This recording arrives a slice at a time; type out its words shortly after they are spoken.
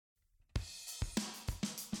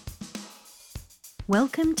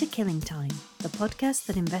Welcome to Killing Time, the podcast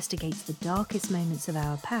that investigates the darkest moments of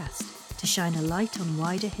our past to shine a light on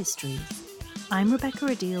wider histories. I'm Rebecca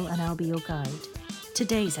Adil and I'll be your guide.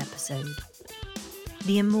 Today's episode,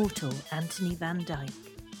 The Immortal Anthony van Dyck.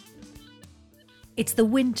 It's the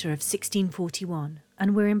winter of 1641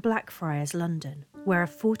 and we're in Blackfriars, London, where a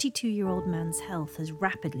 42-year-old man's health has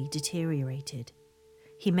rapidly deteriorated.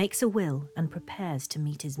 He makes a will and prepares to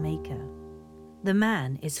meet his maker. The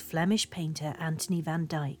man is Flemish painter Anthony van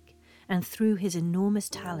Dyck, and through his enormous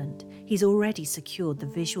talent, he's already secured the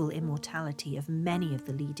visual immortality of many of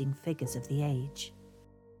the leading figures of the age.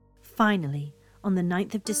 Finally, on the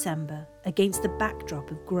 9th of December, against the backdrop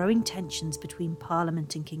of growing tensions between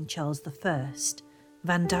Parliament and King Charles I,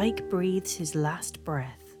 Van Dyck breathes his last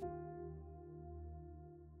breath.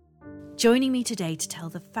 Joining me today to tell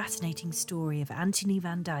the fascinating story of Anthony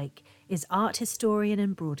van Dyck is art historian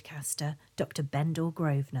and broadcaster Dr. Bendor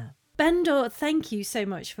Grosvenor. Bendor, thank you so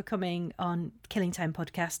much for coming on Killing Time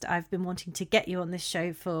podcast. I've been wanting to get you on this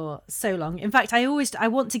show for so long. In fact, I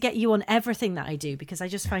want to get you on everything that I do because I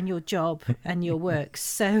just find your job and your work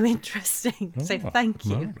so interesting. So thank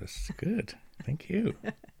you. Marvellous. Good. Thank you.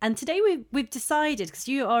 And today we've decided, because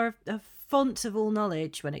you are a font of all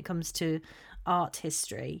knowledge when it comes to art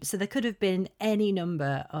history, so there could have been any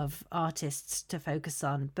number of artists to focus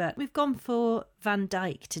on, but we've gone for Van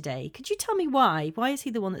Dyck today. Could you tell me why? Why is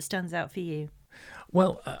he the one that stands out for you?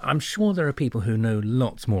 Well, I'm sure there are people who know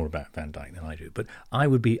lots more about Van Dyck than I do, but I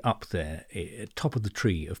would be up there, top of the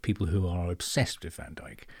tree of people who are obsessed with Van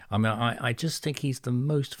Dyck. I mean, I just think he's the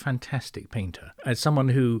most fantastic painter. As someone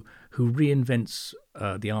who reinvents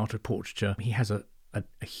the art of portraiture, he has a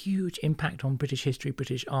huge impact on British history,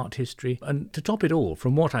 British art history. And to top it all,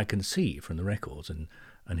 from what I can see from the records and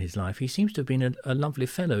his life, he seems to have been a lovely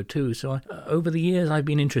fellow too. So over the years I've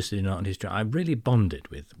been interested in art and history. I've really bonded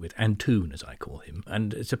with Antoon, as I call him.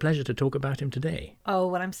 And it's a pleasure to talk about him today. Oh,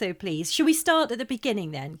 well, I'm so pleased. Shall we start at the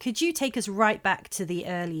beginning then? Could you take us right back to the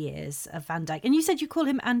early years of Van Dyck? And you said you call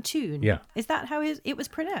him Antoon. Yeah. Is that how it was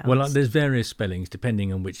pronounced? Well, there's various spellings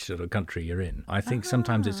depending on which sort of country you're in. I think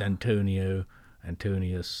sometimes it's Antonio,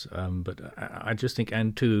 Antonius, but I just think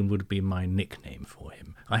Antoon would be my nickname for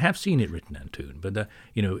him. I have seen it written Antoon, but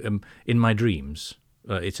in my dreams,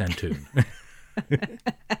 it's Antoon.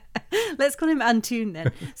 Let's call him Antoon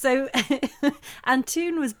then. So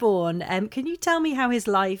Antoon was born. Can you tell me how his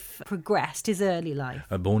life progressed, his early life?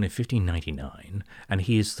 Born in 1599, and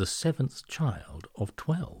he is the seventh child of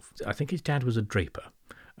 12. I think his dad was a draper.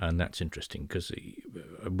 And that's interesting because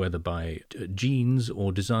whether by genes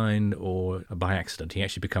or design or by accident, he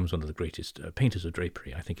actually becomes one of the greatest painters of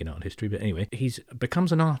drapery, I think, in art history. But anyway, he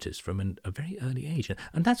becomes an artist from a very early age.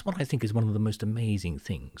 And that's what I think is one of the most amazing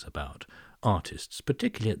things about artists,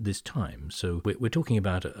 particularly at this time. So we're talking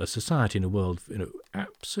about a society in a world,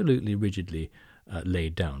 absolutely rigidly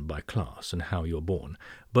laid down by class and how you're born.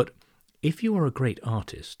 But if you are a great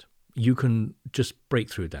artist, you can just break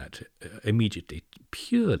through that immediately,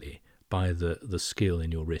 purely by the skill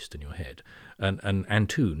in your wrist and your head. And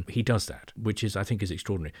Antoon, he does that, which I think is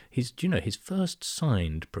extraordinary. His first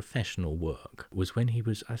signed professional work was when he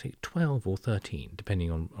was, I think, 12 or 13, depending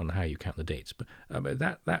on how you count the dates. But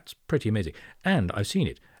that's pretty amazing. And I've seen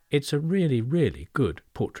it. It's a really, really good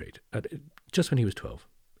portrait, just when he was 12.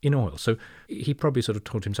 In oil. So he probably sort of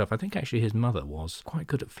taught himself. I think actually his mother was quite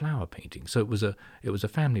good at flower painting. So it was a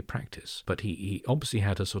family practice. But he obviously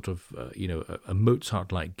had a sort of, a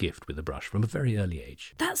Mozart-like gift with a brush from a very early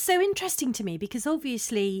age. That's so interesting to me because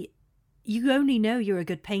obviously you only know you're a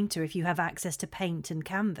good painter if you have access to paint and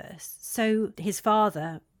canvas. So his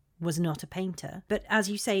father was not a painter. But as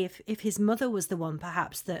you say, if his mother was the one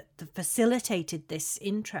perhaps that facilitated this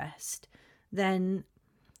interest, then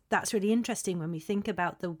that's really interesting when we think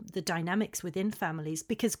about the dynamics within families,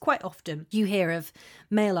 because quite often you hear of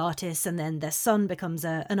male artists and then their son becomes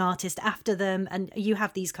an artist after them, and you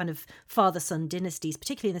have these kind of father-son dynasties,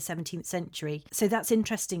 particularly in the 17th century. So that's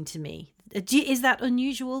interesting to me. Is that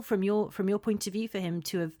unusual from your point of view for him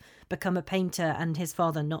to have become a painter and his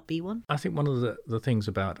father not be one? I think one of the things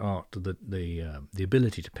about art, the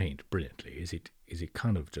ability to paint brilliantly, is it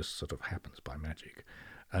kind of just sort of happens by magic.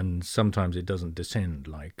 And sometimes it doesn't descend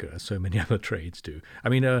like so many other trades do. I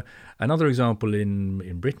mean, another example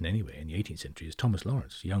in Britain, anyway, in the 18th century, is Thomas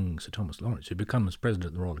Lawrence, young Sir Thomas Lawrence, who becomes president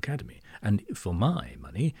of the Royal Academy. And for my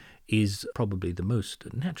money, is probably the most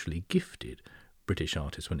naturally gifted British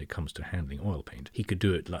artist when it comes to handling oil paint. He could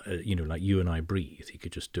do it like you and I breathe. He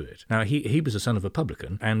could just do it. Now, he was the son of a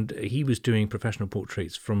publican, and he was doing professional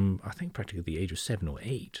portraits from, I think, practically the age of 7 or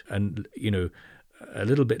 8. And, a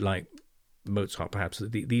little bit like Mozart, perhaps,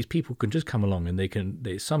 these people can just come along and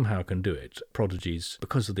they somehow can do it. Prodigies,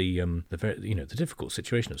 because of the difficult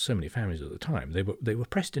situation of so many families at the time, they were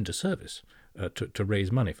pressed into service to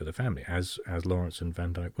raise money for the family, as Lawrence and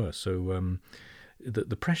Van Dyck were. So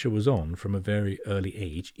the pressure was on from a very early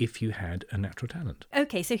age if you had a natural talent.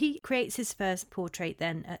 Okay, so he creates his first portrait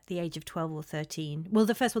then at the age of 12 or 13. Well,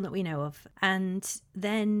 the first one that we know of. And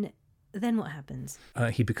then what happens?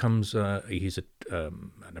 He becomes he's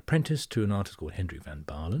an apprentice to an artist called Hendrik van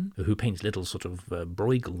Baarle, who paints little sort of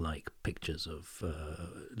Bruegel-like pictures of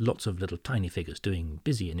lots of little tiny figures doing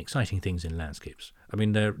busy and exciting things in landscapes. I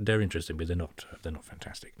mean, they're interesting, but they're not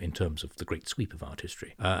fantastic in terms of the great sweep of art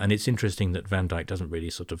history. And it's interesting that Van Dyck doesn't really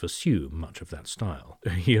sort of assume much of that style.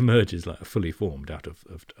 He emerges like fully formed out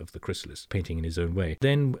of the chrysalis, painting in his own way.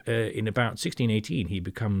 Then in about 1618, he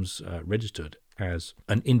becomes registered as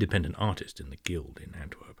an independent artist in the Guild in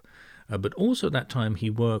Antwerp. But also at that time he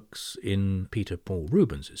works in Peter Paul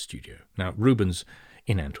Rubens' studio. Now, Rubens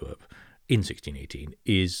in Antwerp in 1618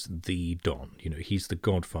 is the Don. He's the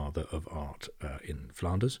godfather of art in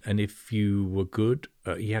Flanders. And if you were good,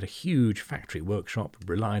 he had a huge factory workshop,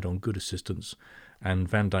 relied on good assistants, and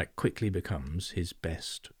Van Dyck quickly becomes his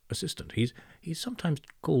best assistant. He's sometimes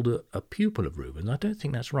called a pupil of Rubens. I don't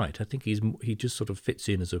think that's right. I think he just sort of fits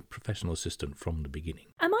in as a professional assistant from the beginning.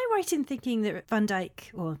 Am I right in thinking that Van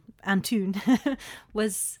Dyck, or Antoon,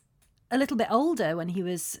 was a little bit older when he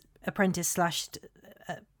was apprentice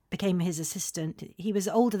 / became his assistant? He was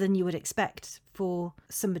older than you would expect for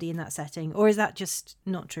somebody in that setting, or is that just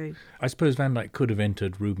not true? I suppose Van Dyck could have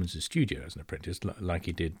entered Rubens' studio as an apprentice, like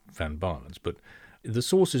he did Van Baarle's, but the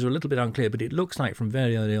sources are a little bit unclear, but it looks like from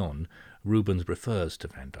very early on, Rubens refers to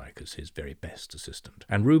Van Dyck as his very best assistant.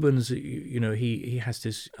 And Rubens, he has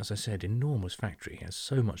this, as I said, enormous factory. He has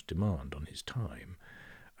so much demand on his time.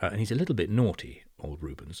 And he's a little bit naughty, old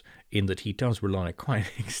Rubens, in that he does rely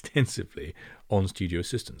quite extensively on studio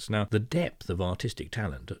assistants. Now, the depth of artistic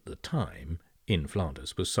talent at the time in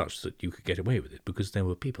Flanders was such that you could get away with it because there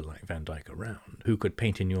were people like Van Dyck around who could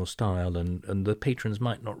paint in your style, and the patrons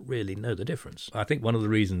might not really know the difference. I think one of the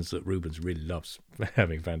reasons that Rubens really loves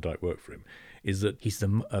having Van Dyck work for him is that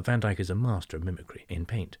Van Dyck is a master of mimicry in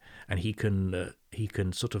paint, and he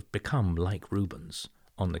can sort of become like Rubens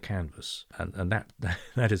on the canvas, and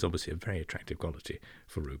that is obviously a very attractive quality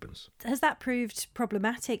for Rubens. Has that proved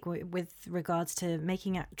problematic with regards to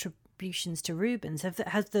making attributions to Rubens?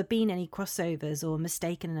 Has there been any crossovers or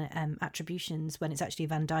mistaken attributions when it's actually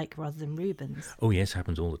Van Dyck rather than Rubens? Oh yes,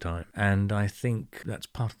 happens all the time, and I think that's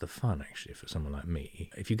part of the fun actually for someone like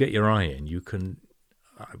me. If you get your eye in, you can.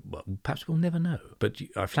 Well, perhaps we'll never know, but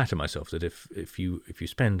I flatter myself that if you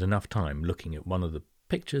spend enough time looking at one of the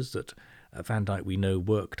pictures that Van Dyck we know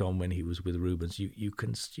worked on when he was with Rubens, you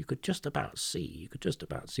could just about see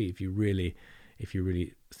if you really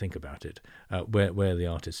think about it where the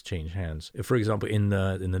artists change hands. For example, in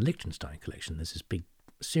the Liechtenstein collection, there's this big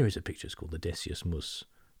series of pictures called the Decius Mus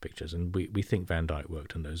pictures, and we think Van Dyck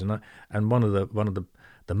worked on those. And one of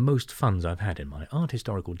the most funs I've had in my art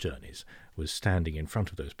historical journeys was standing in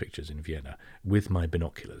front of those pictures in Vienna with my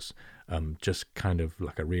binoculars, just kind of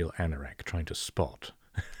like a real anorak, trying to spot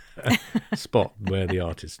where the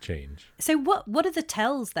artists change. So what are the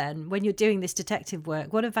tells then when you're doing this detective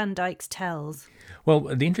work? What are Van Dyck's tells? Well,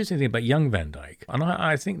 the interesting thing about young Van Dyck, and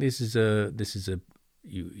I think this is a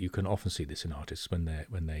you can often see this in artists when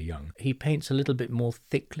they're young. He paints a little bit more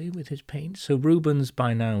thickly with his paint. So Rubens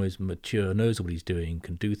by now is mature, knows what he's doing,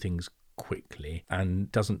 can do things quickly,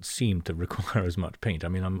 and doesn't seem to require as much paint. I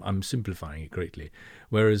mean, I'm simplifying it greatly.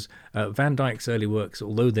 Whereas Van Dyck's early works,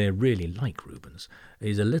 although they're really like Rubens,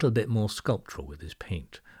 is a little bit more sculptural with his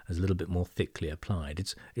paint, is a little bit more thickly applied.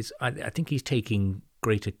 I think he's taking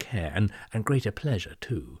greater care and greater pleasure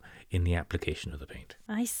too in the application of the paint.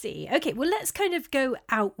 I see. Okay, well, let's kind of go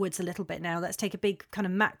outwards a little bit now. Let's take a big kind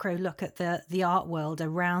of macro look at the art world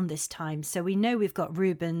around this time. So we know we've got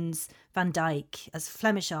Rubens, Van Dyck as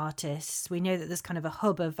Flemish artists. We know that there's kind of a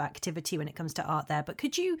hub of activity when it comes to art there. But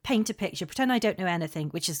could you paint a picture, pretend I don't know anything,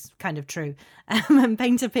 which is kind of true, and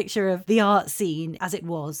paint a picture of the art scene as it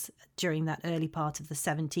was during that early part of the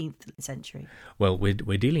 17th century? Well,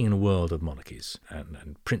 we're dealing in a world of monarchies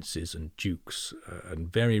and princes and dukes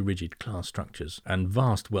and very rigid class structures and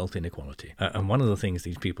vast wealth inequality. And one of the things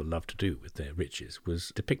these people loved to do with their riches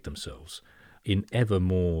was depict themselves in ever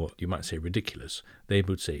more, you might say, ridiculous, they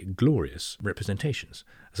would say glorious representations.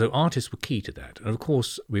 So artists were key to that. And of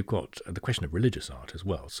course, we've got the question of religious art as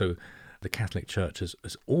well. So the Catholic Church has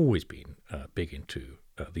always been big into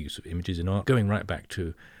the use of images in art, going right back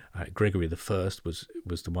to Gregory I was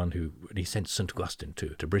the one who he sent St. Augustine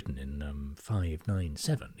to Britain in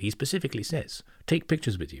 597. He specifically says, take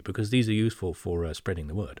pictures with you because these are useful for spreading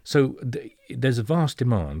the word. So there's a vast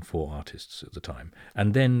demand for artists at the time.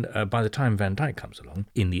 And then by the time Van Dyck comes along,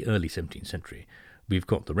 in the early 17th century, we've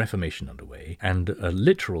got the Reformation underway and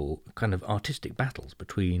literal kind of artistic battles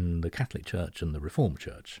between the Catholic Church and the Reformed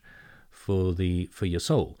Church for your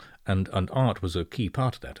soul. And art was a key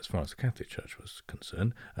part of that as far as the Catholic Church was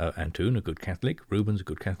concerned. Antoun, a good Catholic, Rubens, a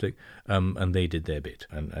good Catholic, and they did their bit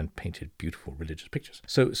and painted beautiful religious pictures.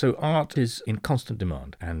 So art is in constant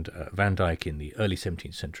demand, and Van Dyck in the early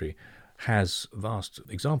 17th century has vast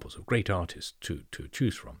examples of great artists to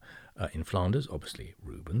choose from. In Flanders, obviously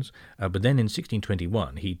Rubens, but then in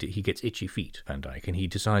 1621 he gets itchy feet, Van Dyck, and he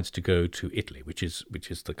decides to go to Italy, which is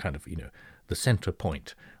the kind of the centre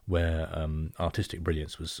point where artistic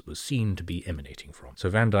brilliance was seen to be emanating from. So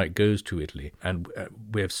Van Dyck goes to Italy, and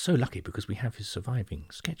we're so lucky because we have his surviving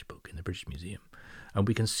sketchbook in the British Museum, and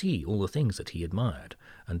we can see all the things that he admired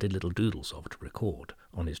and did little doodles of to record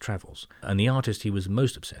on his travels. And the artist he was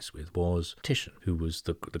most obsessed with was Titian, who was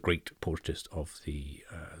the great portraitist of the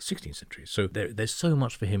 16th century. So there's so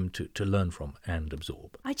much for him to learn from and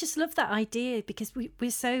absorb. I just love that idea because we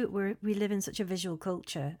live in such a visual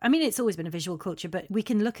culture. I mean, it's always been a visual culture, but we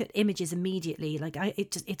can look at images immediately. Like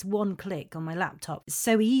it's one click on my laptop. It's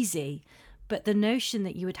so easy. But the notion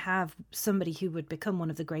that you would have somebody who would become one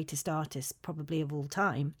of the greatest artists probably of all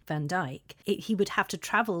time, Van Dyck, he would have to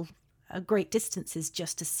travel great distances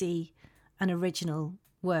just to see an original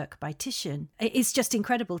work by Titian. It's just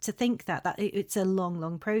incredible to think that it's a long,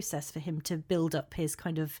 long process for him to build up his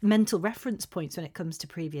kind of mental reference points when it comes to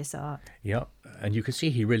previous art. Yeah, and you can see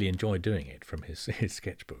he really enjoyed doing it from his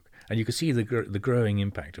sketchbook. And you can see the growing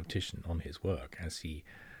impact of Titian on his work as he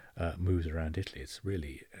moves around Italy. It's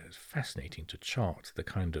really fascinating to chart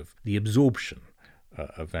the absorption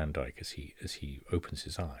of Van Dyck as he opens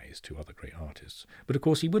his eyes to other great artists. But of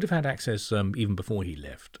course he would have had access even before he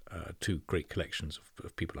left to great collections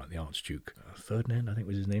of people like the Archduke Ferdinand, I think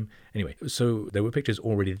was his name. Anyway, so there were pictures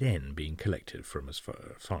already then being collected from as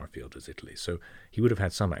far afield as Italy, so he would have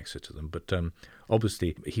had some access to them. But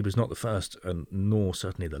obviously he was not the first, nor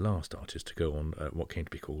certainly the last artist to go on what came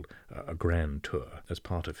to be called a grand tour as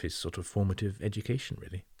part of his sort of formative education,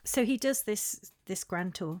 really. So he does this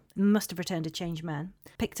grand tour, must have returned a changed man,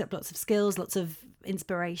 picked up lots of skills, lots of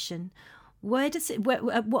inspiration.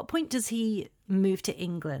 At what point does he move to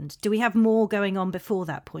England? Do we have more going on before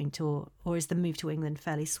that point, or is the move to England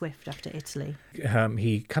fairly swift after Italy?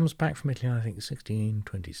 He comes back from Italy, I think,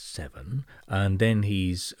 1627, and then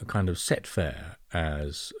he's kind of set fair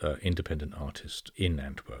as an independent artist in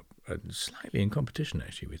Antwerp, slightly in competition,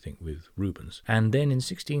 actually, we think, with Rubens. And then in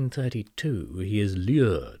 1632, he is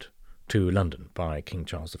lured to London by King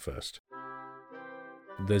Charles I.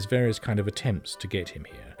 There's various kind of attempts to get him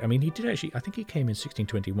here. I mean, he did actually, I think he came in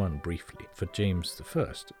 1621 briefly for James I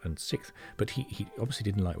and VI, but he obviously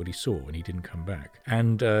didn't like what he saw and he didn't come back.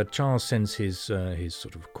 And Charles sends his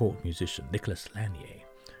sort of court musician, Nicholas Lanier,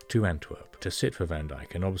 to Antwerp to sit for Van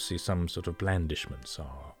Dyck, and obviously some sort of blandishments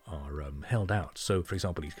are held out. So, for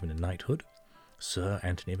example, he's given a knighthood, Sir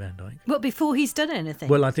Anthony Van Dyck. Well, before he's done anything?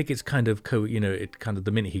 Well, I think it's kind of,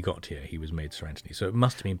 the minute he got here, he was made Sir Anthony. So it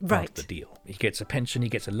must have been part of the deal. He gets a pension, he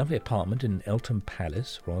gets a lovely apartment in Eltham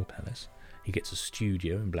Palace, Royal Palace. He gets a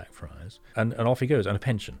studio in Blackfriars. And off he goes, and a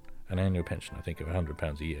pension, an annual pension, I think, of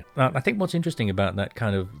 £100 a year. Now, I think what's interesting about that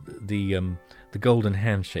kind of the golden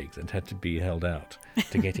handshake that had to be held out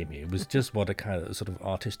to get him here was just what a kind of sort of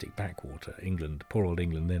artistic backwater England, poor old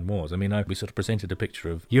England then was. I mean, we sort of presented a picture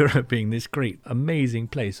of Europe being this great, amazing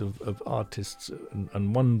place of artists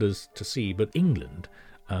and wonders to see, but England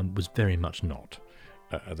was very much not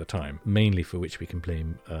at the time, mainly for which we can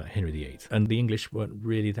blame Henry VIII. And the English weren't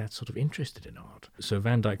really that sort of interested in art. So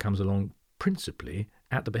Van Dyck comes along principally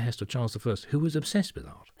at the behest of Charles I, who was obsessed with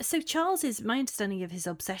art. So my understanding of his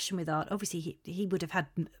obsession with art, obviously he would have had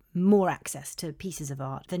more access to pieces of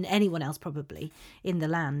art than anyone else probably in the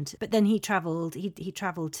land. But then he travelled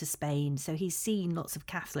to Spain, so he's seen lots of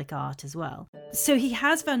Catholic art as well. So he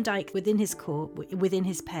has Van Dyck within his court, within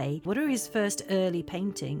his pay. What are his first early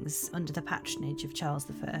paintings under the patronage of Charles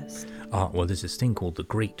I? Well, there's this thing called the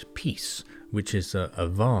Great Piece, which is a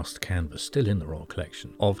vast canvas still in the Royal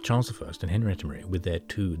Collection of Charles I and Henrietta Maria with their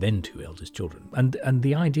two eldest children. And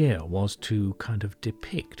the idea was to kind of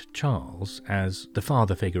depict Charles as the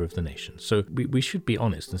father figure of the nation. So we should be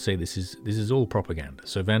honest and say this is all propaganda.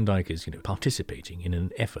 So Van Dyck is participating in an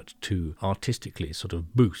effort to artistically sort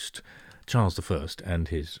of boost Charles I and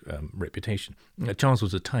his reputation. Charles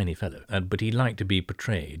was a tiny fellow, but he liked to be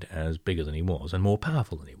portrayed as bigger than he was and more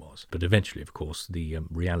powerful than he was. But eventually, of course, the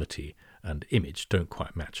reality and image don't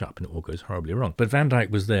quite match up and it all goes horribly wrong. But Van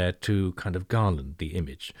Dyck was there to kind of garland the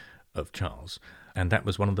image of Charles, and that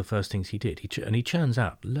was one of the first things he did. He churns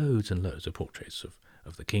out loads and loads of portraits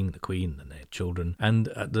of the king, the queen, and their children. And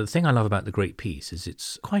the thing I love about the great piece is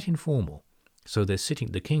it's quite informal. So they're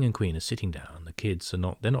sitting, the king and queen are sitting down. The kids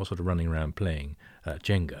are they're not sort of running around playing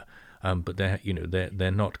Jenga, but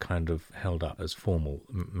they're not kind of held up as formal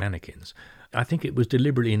mannequins. I think it was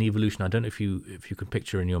deliberately an evolution. I don't know if you can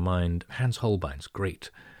picture in your mind Hans Holbein's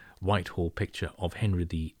great Whitehall picture of Henry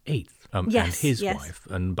VIII and his wife,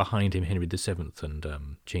 and behind him Henry VII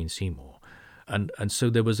and Jane Seymour. And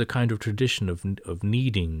so there was a kind of tradition of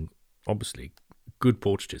needing, obviously, good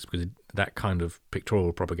portraitists, because that kind of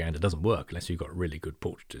pictorial propaganda doesn't work unless you've got really good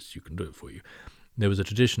portraitists who can do it for you. There was a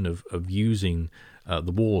tradition of using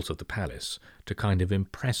the walls of the palace to kind of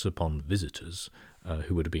impress upon visitors,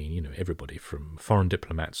 who would have been, everybody from foreign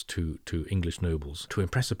diplomats to English nobles, to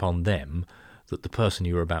impress upon them that the person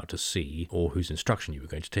you were about to see or whose instruction you were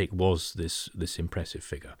going to take was this impressive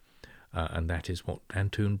figure. And that is what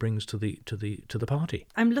Antoun brings to the party.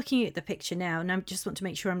 I'm looking at the picture now, and I just want to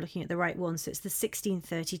make sure I'm looking at the right one. So it's the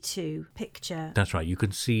 1632 picture. That's right. You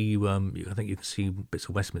can see, I think you can see bits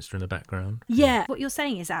of Westminster in the background. Yeah, what you're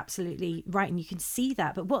saying is absolutely right, and you can see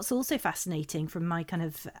that. But what's also fascinating from my kind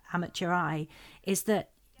of amateur eye is that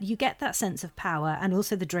you get that sense of power and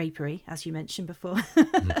also the drapery, as you mentioned before.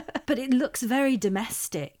 But it looks very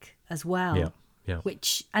domestic as well. Yeah.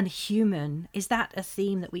 And human. Is that a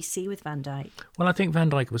theme that we see with Van Dyck? Well, I think Van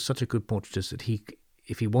Dyck was such a good portraitist that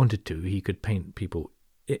if he wanted to, he could paint people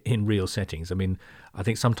in real settings. I mean, I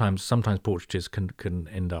think sometimes portraitists can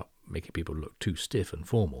end up making people look too stiff and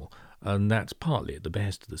formal, and that's partly at the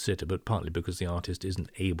behest of the sitter, but partly because the artist isn't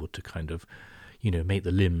able to kind of, make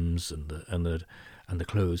the limbs and the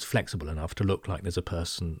clothes flexible enough to look like there's a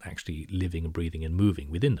person actually living and breathing and moving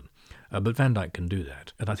within them. But Van Dyck can do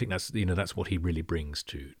that, and I think that's what he really brings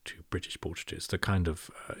to British portraitists. The kind of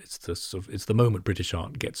it's the moment British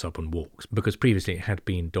art gets up and walks, because previously it had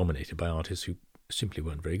been dominated by artists who simply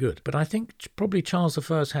weren't very good. But I think probably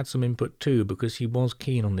Charles I had some input too, because he was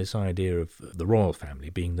keen on this idea of the royal family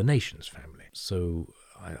being the nation's family. So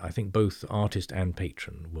I think both artist and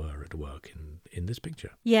patron were at work in this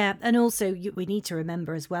picture. Yeah, and also we need to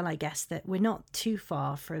remember as well, I guess, that we're not too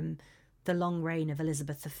far from the long reign of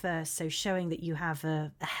Elizabeth I, so showing that you have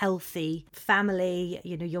a healthy family,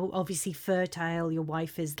 you're obviously fertile, your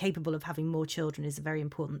wife is capable of having more children, is a very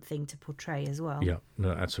important thing to portray as well. Yeah,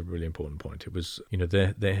 no, that's a really important point. It was,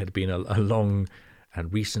 there had been a long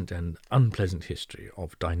and recent and unpleasant history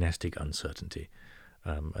of dynastic uncertainty.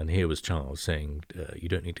 And here was Charles saying, you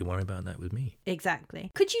don't need to worry about that with me. Exactly.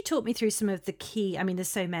 Could you talk me through some of the key, there's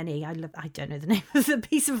so many, I don't know the name of the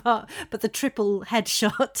piece of art, but the triple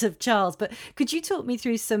headshot of Charles. But could you talk me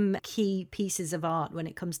through some key pieces of art when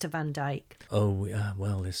it comes to Van Dyck? Oh,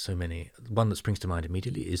 well, there's so many. One that springs to mind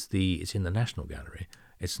immediately is it's in the National Gallery.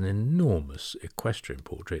 It's an enormous equestrian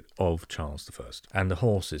portrait of Charles I. And the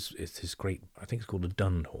horse is this great, I think it's called a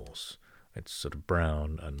dun horse. It's sort of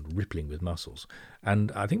brown and rippling with muscles.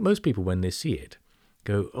 And I think most people, when they see it,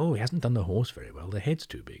 go, oh, he hasn't done the horse very well. The head's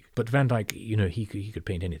too big. But Van Dyck, he could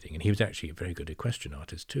paint anything. And he was actually a very good equestrian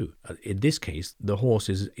artist too. In this case, the horse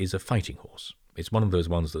is a fighting horse. It's one of those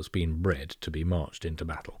ones that's been bred to be marched into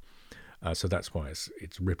battle. So that's why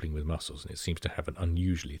it's rippling with muscles, and it seems to have an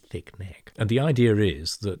unusually thick neck. And the idea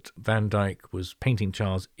is that Van Dyck was painting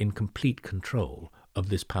Charles in complete control of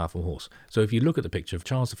this powerful horse. So if you look at the picture,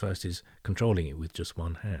 Charles I is controlling it with just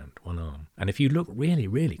one hand, one arm. And if you look really,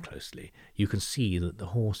 really closely, you can see that the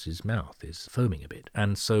horse's mouth is foaming a bit.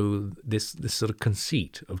 And so this sort of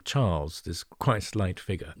conceit of Charles, this quite slight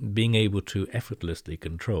figure, being able to effortlessly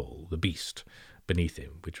control the beast beneath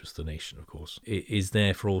him, which was the nation, of course, is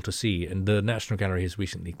there for all to see. And the National Gallery has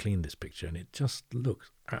recently cleaned this picture, and it just looks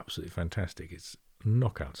absolutely fantastic. It's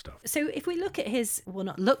knockout stuff. So if we look at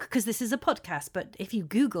not look because this is a podcast, but if you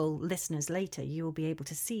Google listeners later, you will be able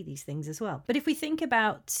to see these things as well. But if we think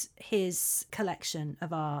about his collection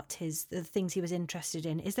of art, the things he was interested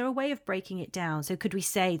in, is there a way of breaking it down? So could we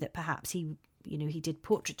say that perhaps he did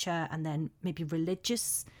portraiture and then maybe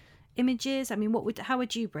religious images? How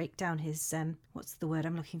would you break down his what's the word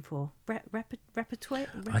I'm looking for? Repertoire?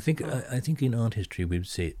 I think in art history we would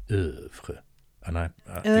say œuvre. And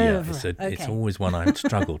it's always one I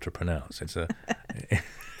struggle to pronounce.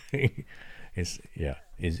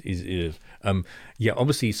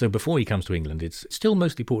 Obviously, so before he comes to England, it's still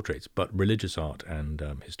mostly portraits, but religious art and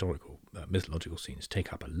historical, mythological scenes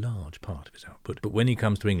take up a large part of his output. But when he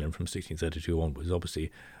comes to England from 1632 onwards,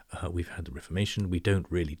 obviously, we've had the Reformation. We don't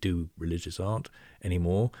really do religious art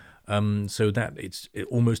anymore. So that it's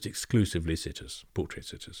almost exclusively sitters, portrait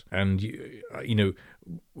sitters. And,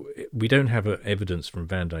 we don't have evidence from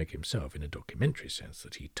Van Dyck himself in a documentary sense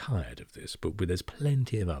that he tired of this, but there's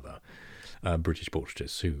plenty of other British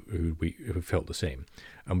portraitists who felt the same,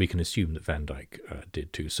 and we can assume that Van Dyck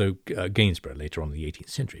did too. So Gainsborough, later on in the 18th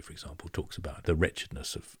century, for example, talks about the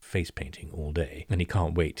wretchedness of face painting all day, and he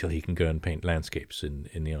can't wait till he can go and paint landscapes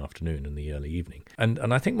in the afternoon and the early evening. And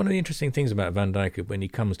I think one of the interesting things about Van Dyck, when he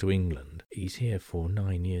comes to England, he's here for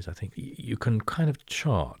 9 years, I think. You can kind of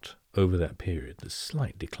chart over that period the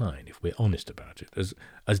slight decline, if we're honest about it.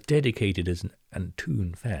 As dedicated as an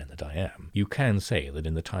Antoon fan that I am, you can say that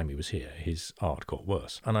in the time he was here, his art got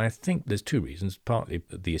worse. And I think there's two reasons. Partly,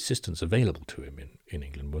 the assistants available to him in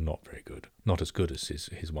England were not very good. Not as good as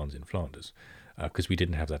his ones in Flanders, because we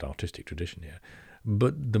didn't have that artistic tradition here.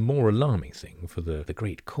 But the more alarming thing for the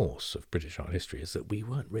great course of British art history is that we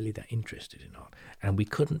weren't really that interested in art, and we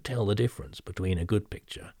couldn't tell the difference between a good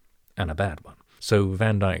picture and a bad one. So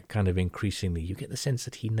Van Dyck kind of increasingly, you get the sense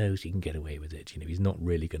that he knows he can get away with it. He's not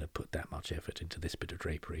really going to put that much effort into this bit of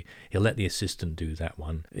drapery. He'll let the assistant do that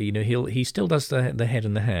one. He still does the head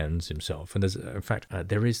and the hands himself. And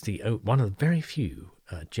there is one of the very few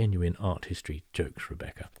genuine art history jokes,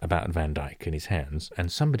 Rebecca, about Van Dyck and his hands.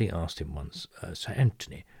 And somebody asked him once, Sir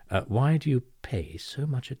Anthony, why do you pay so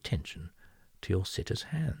much attention to your sitter's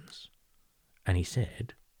hands? And he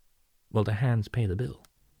said, well, the hands pay the bill.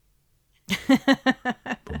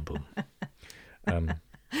 Boom, boom.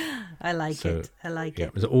 I like it.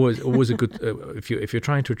 It's always a good. If you're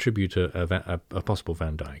trying to attribute a possible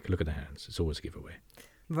Van Dyck, look at the hands. It's always a giveaway.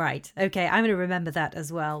 Right. Okay. I'm going to remember that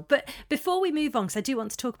as well. But before we move on, because I do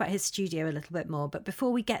want to talk about his studio a little bit more, but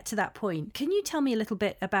before we get to that point, can you tell me a little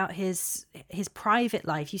bit about his private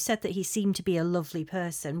life? You said that he seemed to be a lovely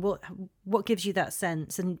person. What gives you that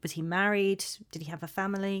sense? And was he married? Did he have a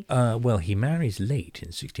family? Well, he marries late in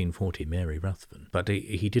 1640, Mary Ruthven, but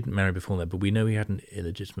he didn't marry before that. But we know he had an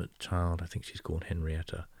illegitimate child. I think she's called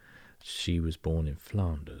Henrietta. She was born in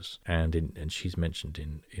Flanders, and she's mentioned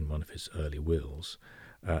in one of his early wills.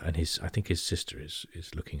 And I think his sister is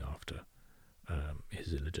looking after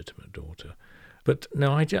his illegitimate daughter. But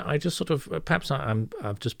no, I just sort of, perhaps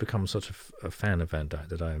I've just become such a fan of Van Dyck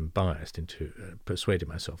that I am biased into persuading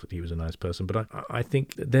myself that he was a nice person. But I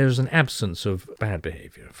think there's an absence of bad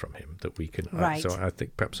behaviour from him that we can. Right. So I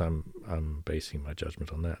think perhaps I'm basing my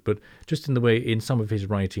judgment on that. But just in the way, in some of his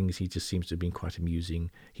writings, he just seems to have been quite amusing.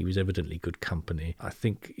 He was evidently good company. I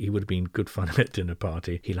think he would have been good fun at a dinner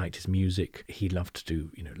party. He liked his music. He loved to do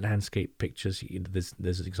landscape pictures.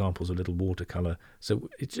 There's examples of little watercolour. So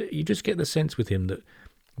you just get the sense with him that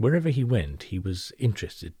wherever he went, he was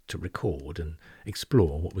interested to record and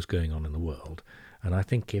explore what was going on in the world. And I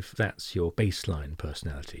think if that's your baseline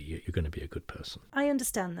personality, you're going to be a good person. I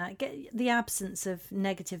understand that. Get the absence of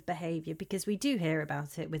negative behaviour, because we do hear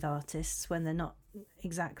about it with artists when they're not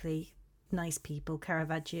exactly nice people.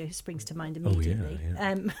 Caravaggio springs to mind immediately.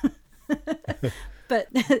 Oh, yeah. But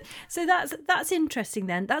so that's interesting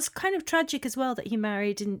then. That's kind of tragic as well that he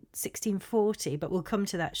married in 1640, but we'll come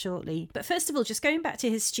to that shortly. But first of all, just going back to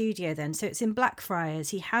his studio then. So it's in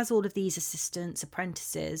Blackfriars. He has all of these assistants,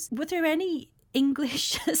 apprentices. Were there any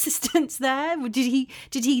English assistants there? Did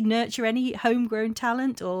he nurture any homegrown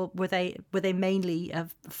talent, or were they mainly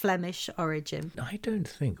of Flemish origin? I don't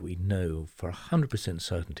think we know for 100%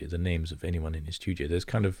 certainty the names of anyone in his studio. There's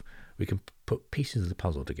we can put pieces of the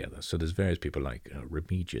puzzle together. So there's various people like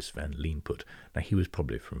Remigius van Leenput. Now, he was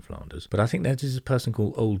probably from Flanders. But I think there's a person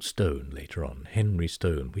called Old Stone later on, Henry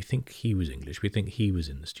Stone. We think he was English. We think he was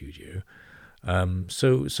in the studio.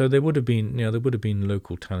 So there would have been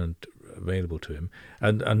local talent available to him,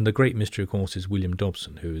 and the great mystery, of course, is William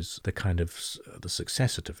Dobson, who is the kind of the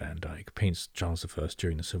successor to Van Dyck, paints Charles I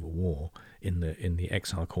during the Civil War in the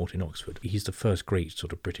exile court in Oxford. He's the first great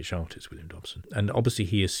sort of British artist, William Dobson, and obviously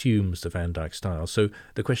he assumes the Van Dyck style. So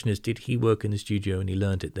the question is, did he work in the studio and he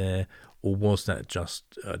learned it there, or was that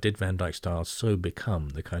just did Van Dyck style so become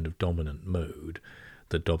the kind of dominant mode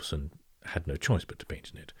that Dobson had no choice but to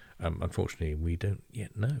paint in it? Unfortunately, we don't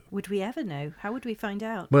yet know. Would we ever know? How would we find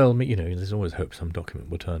out? Well, there's always hope some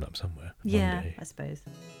document will turn up somewhere. Yeah, one day. I suppose.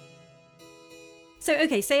 So,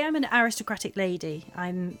 okay, say I'm an aristocratic lady.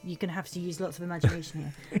 You're going to have to use lots of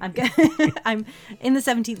imagination here. I'm in the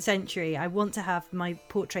 17th century. I want to have my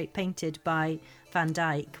portrait painted by Van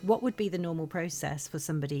Dyck. What would be the normal process for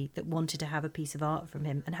somebody that wanted to have a piece of art from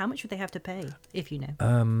him? And how much would they have to pay, if you know?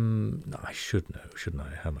 I should know, shouldn't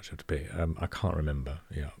I? How much I have to pay? I can't remember.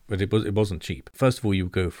 Yeah, but it wasn't cheap. First of all, you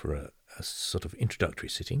would go for a sort of introductory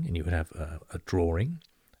sitting, and you would have a drawing,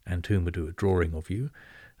 and Toon would do a drawing of you.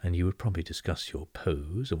 And you would probably discuss your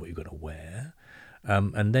pose and what you're going to wear.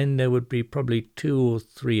 And then there would be probably 2 or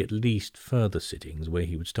 3 at least further sittings where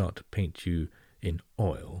he would start to paint you in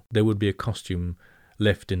oil. There would be a costume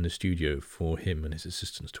left in the studio for him and his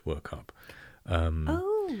assistants to work up.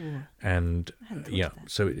 And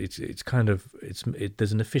so it's kind of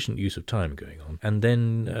there's an efficient use of time going on. And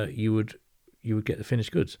then you would get the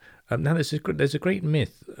finished goods. Now there's a great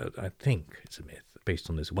myth. I think it's a myth,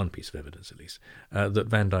 based on this one piece of evidence at least, that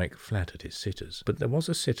Van Dyck flattered his sitters. But there was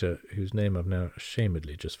a sitter whose name I've now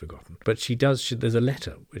ashamedly just forgotten. But there's a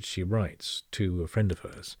letter which she writes to a friend of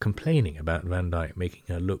hers complaining about Van Dyck making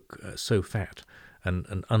her look so fat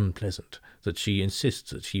and unpleasant that she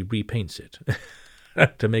insists that he repaints it.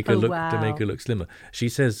 to make her look slimmer. She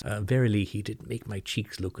says, "Verily, he did make my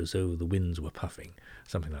cheeks look as though the winds were puffing,"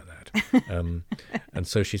 something like that. And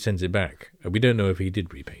so she sends it back. We don't know if he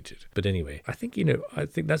did repaint it, but anyway, I think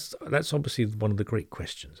that's obviously one of the great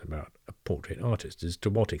questions about a portrait artist: is to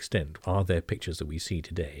what extent are there pictures that we see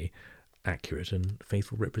today accurate and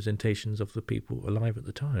faithful representations of the people alive at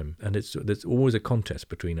the time? And there's always a contest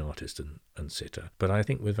between artist and sitter, but I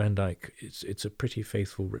think with Van Dyck it's a pretty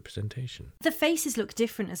faithful representation. The faces look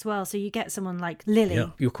different as well, so you get someone like Lily.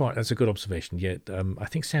 Yeah, that's a good observation. Yet I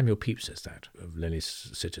think Samuel Pepys says that of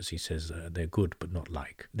Lily's sitters. He says they're good but not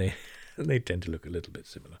like. They tend to look a little bit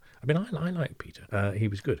similar. I mean, I like Peter. He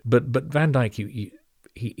was good, but Van Dyck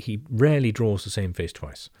he rarely draws the same face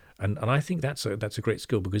twice. And I think that's a great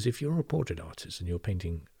skill, because if you're a portrait artist and you're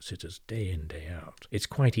painting sitters day in, day out, it's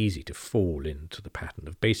quite easy to fall into the pattern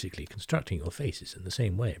of basically constructing your faces in the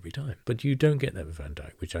same way every time. But you don't get that with Van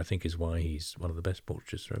Dyck, which I think is why he's one of the best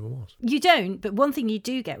portraitists there ever was. You don't, but one thing you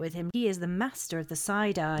do get with him, he is the master of the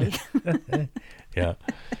side eye. Yeah.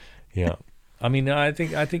 I mean, I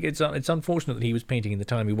think it's unfortunate that he was painting in the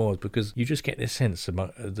time he was, because you just get this sense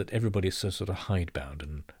that everybody is so sort of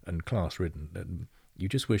hidebound and class-ridden. You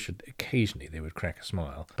just wish that occasionally they would crack a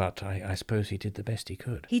smile. But I suppose he did the best he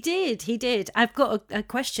could. He did. I've got a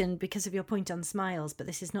question because of your point on smiles, but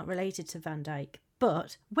this is not related to Van Dyck.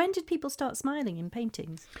 But when did people start smiling in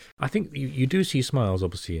paintings? I think you do see smiles,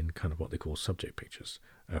 obviously, in kind of what they call subject pictures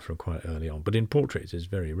from quite early on. But in portraits, it's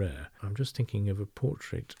very rare. I'm just thinking of a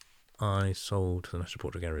portrait I sold to the National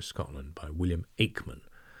Portrait Gallery of Scotland by William Aikman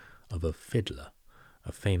of a fiddler,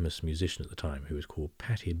 a famous musician at the time, who was called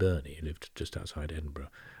Paddy Burney, who lived just outside Edinburgh.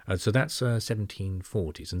 So that's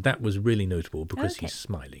 1740s, and that was really notable because he's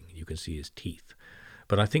smiling. You can see his teeth.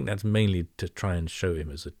 But I think that's mainly to try and show him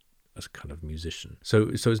as a kind of musician. So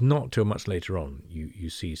it's not till much later on you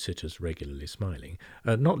see sitters regularly smiling.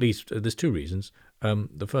 Not least, there's 2 reasons.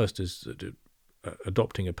 The first is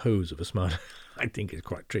adopting a pose of a smile, I think, is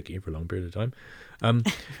quite tricky for a long period of time.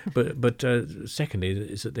 But secondly,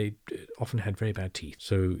 is that they often had very bad teeth,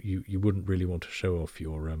 so you wouldn't really want to show off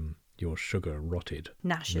your sugar rotted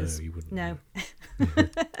gnashes. No, you wouldn't. No.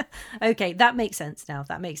 Okay, that makes sense now.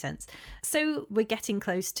 So we're getting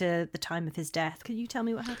close to the time of his death. Can you tell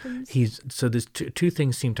me what happens? So there's two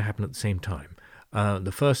things seem to happen at the same time.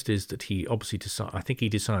 The first is that he obviously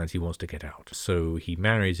decides he wants to get out. So he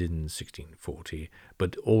marries in 1640,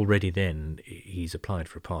 but already then he's applied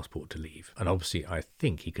for a passport to leave. And obviously I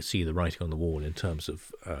think he could see the writing on the wall in terms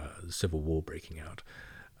of the Civil War breaking out,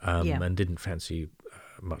 and didn't fancy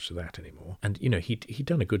much of that anymore. And, he'd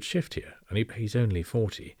done a good shift here, and he's only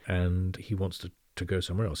 40, and he wants to go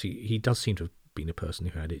somewhere else. He does seem to have been a person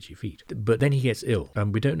who had itchy feet. But then he gets ill.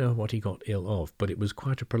 We don't know what he got ill of, but it was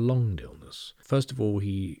quite a prolonged illness. First of all,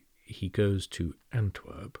 he goes to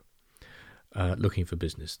Antwerp, looking for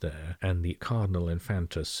business there, and the Cardinal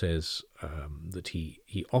Infanta says that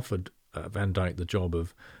he offered Van Dyck the job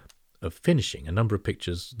of finishing a number of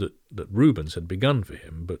pictures that Rubens had begun for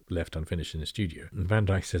him but left unfinished in the studio. And Van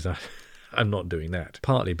Dyck says, I'm not doing that,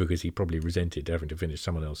 partly because he probably resented having to finish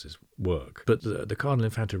someone else's work. But the Cardinal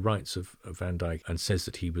Infanta writes of Van Dyck and says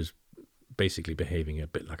that he was basically behaving a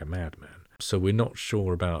bit like a madman. So we're not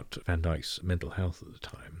sure about Van Dyck's mental health at the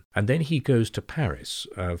time. And then he goes to Paris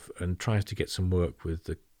and tries to get some work with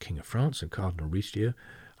the King of France and Cardinal Richelieu.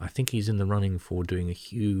 I think he's in the running for doing a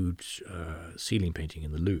huge ceiling painting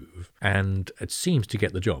in the Louvre, and it seems to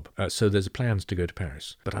get the job. So there's plans to go to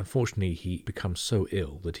Paris. But unfortunately, he becomes so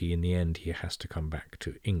ill that in the end, he has to come back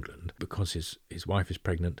to England because his wife is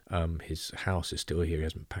pregnant. His house is still here. He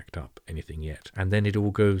hasn't packed up anything yet. And then it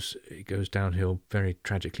goes downhill very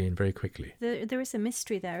tragically and very quickly. There is a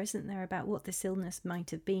mystery there, isn't there, about what this illness might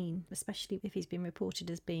have been, especially if he's been reported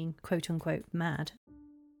as being quote-unquote mad.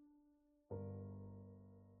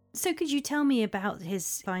 So could you tell me about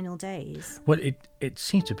his final days? Well, it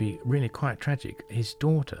seems to be really quite tragic. His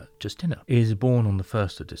daughter, Justina, is born on the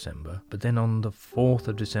 1st of December, but then on the 4th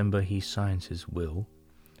of December he signs his will.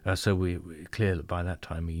 So we're clear that by that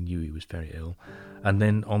time he knew he was very ill. And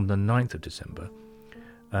then on the 9th of December,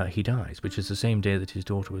 he dies, which is the same day that his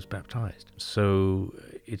daughter was baptized. So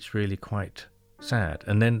it's really quite sad.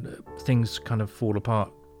 And then things kind of fall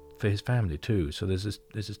apart for his family too. So there's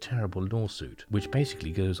this terrible lawsuit which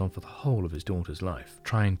basically goes on for the whole of his daughter's life,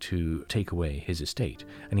 trying to take away his estate.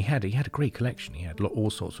 And he had a great collection. He had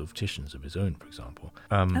all sorts of Titians of his own, for example.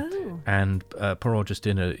 And poor old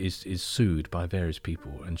Justina is sued by various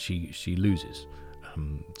people, and she loses.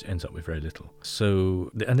 Ends up with very little.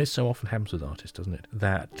 So, and this so often happens with artists, doesn't it?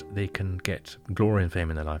 That they can get glory and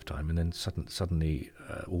fame in their lifetime, and then suddenly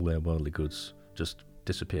all their worldly goods just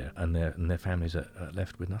disappear, and their families are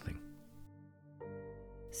left with nothing.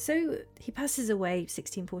 So he passes away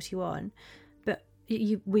 1641, but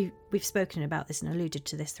we've spoken about this and alluded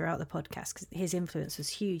to this throughout the podcast because his influence was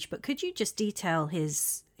huge. But could you just detail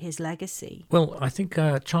his legacy? Well, I think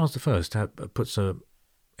Charles I puts a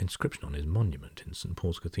inscription on his monument in St.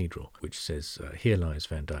 Paul's Cathedral, which says, "Here lies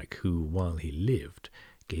Van Dyck, who, while he lived,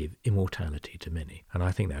 gave immortality to many." And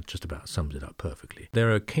I think that just about sums it up perfectly. There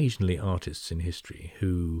are occasionally artists in history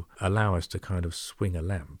who allow us to kind of swing a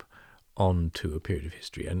lamp onto a period of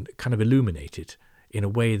history and kind of illuminate it in a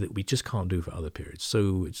way that we just can't do for other periods.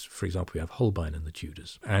 So, for example, we have Holbein and the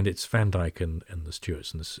Tudors, and it's Van Dyck and the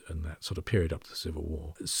Stuarts and that sort of period up to the Civil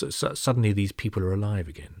War. So suddenly these people are alive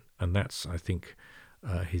again, and that's, I think,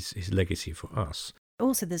 his legacy for us.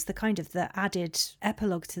 Also, there's the added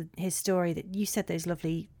epilogue to his story that you said those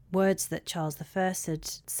lovely words that Charles I had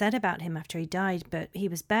said about him after he died, but he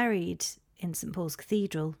was buried in St. Paul's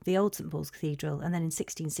Cathedral, the old St. Paul's Cathedral, and then in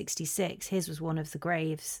 1666 his was one of the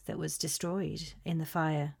graves that was destroyed in the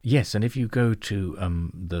fire. Yes, and if you go to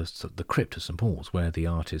the crypt of St. Paul's, where the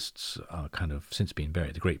artists are kind of since been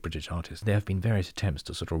buried, the great British artists, there have been various attempts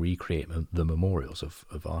to sort of recreate the memorials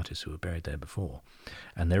of artists who were buried there before.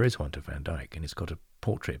 And there is one to Van Dyck, and it's got a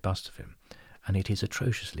portrait bust of him, and it is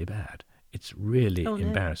atrociously bad. It's really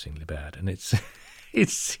embarrassingly bad, and it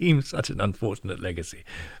seems such an unfortunate legacy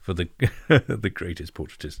for the the greatest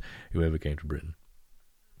portraitist who ever came to Britain.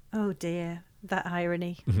 Oh dear, that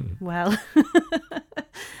irony. Well.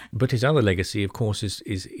 But his other legacy, of course,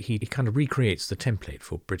 is he kind of recreates the template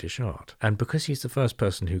for British art. And because he's the first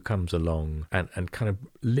person who comes along and kind of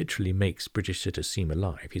literally makes British sitters seem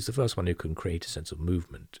alive, he's the first one who can create a sense of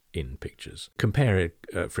movement in pictures. Compare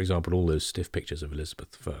it, for example, all those stiff pictures of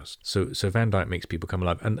Elizabeth I. So Van Dyck makes people come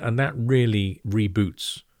alive. And that really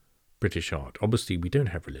reboots British art. Obviously, we don't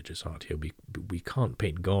have religious art here. We can't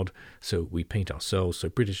paint God, so we paint ourselves. So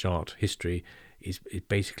British art history is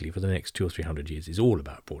basically, for the next 200 or 300 years, is all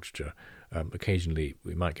about portraiture. Occasionally,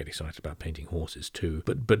 we might get excited about painting horses too.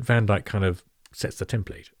 But Van Dyck kind of sets the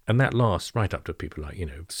template. And that lasts right up to people like,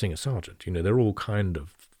 Singer Sargent. They're all kind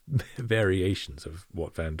of variations of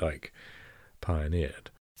what Van Dyck pioneered.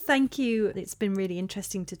 Thank you. It's been really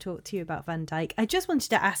interesting to talk to you about Van Dyck. I just wanted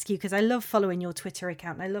to ask you, because I love following your Twitter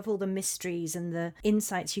account. I love all the mysteries and the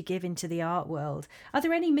insights you give into the art world. Are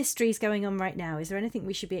there any mysteries going on right now? Is there anything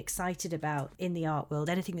we should be excited about in the art world?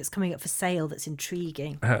 Anything that's coming up for sale that's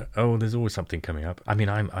intriguing? There's always something coming up. I mean,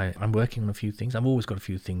 I'm working on a few things. I've always got a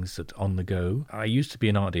few things that on the go. I used to be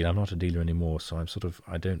an art dealer. I'm not a dealer anymore, so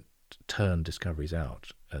I don't turn discoveries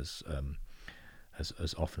out as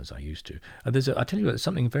often as I used to. I tell you what,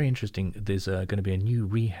 something very interesting. There's going to be a new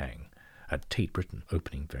rehang at Tate Britain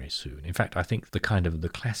opening very soon. In fact, I think the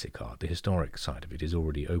classic art, the historic side of it, is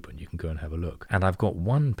already open. You can go and have a look. And I've got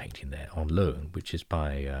one painting there on loan, which is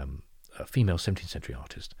by a female 17th century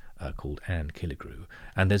artist called Anne Killigrew.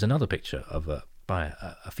 And there's another picture of by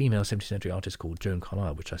a female 17th century artist called Joan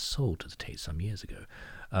Carlyle, which I sold to the Tate some years ago.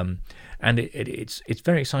 And it's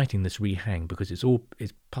very exciting, this rehang, because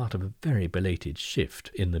it's part of a very belated shift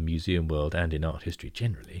in the museum world and in art history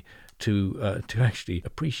generally to actually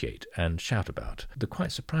appreciate and shout about the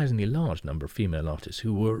quite surprisingly large number of female artists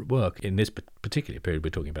who work in this particular period we're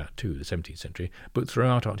talking about too, the 17th century, but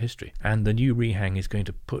throughout art history. And the new rehang is going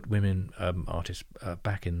to put women artists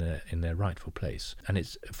back in their rightful place. And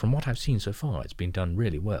it's, from what I've seen so far, it's been done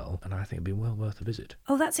really well, and I think it'll be well worth a visit.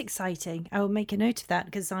 Oh, that's exciting. I will make a note of that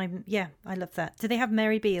because I love that. Do they have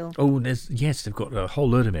Mary Beale? Oh, yes, they've got a whole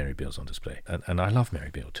load of Mary Beales on display, and I love Mary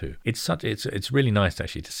Beale too. It's really nice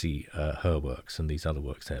actually to see her works and these other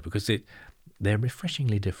works there, because they're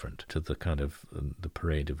refreshingly different to the kind of the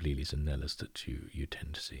parade of Lilies and Nellas that you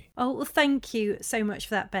tend to see. Oh, well, thank you so much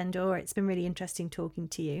for that, Bendor. It's been really interesting talking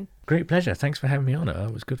to you. Great pleasure. Thanks for having me on.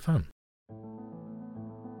 It was good fun.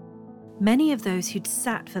 Many of those who'd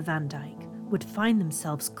sat for Van Dyck would find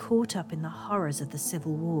themselves caught up in the horrors of the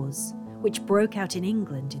Civil Wars, which broke out in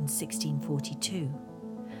England in 1642.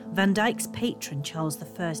 Van Dyck's patron, Charles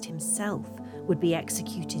I himself, would be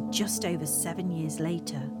executed just over 7 years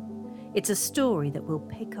later. It's a story that we'll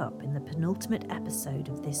pick up in the penultimate episode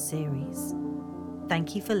of this series.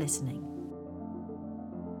 Thank you for listening.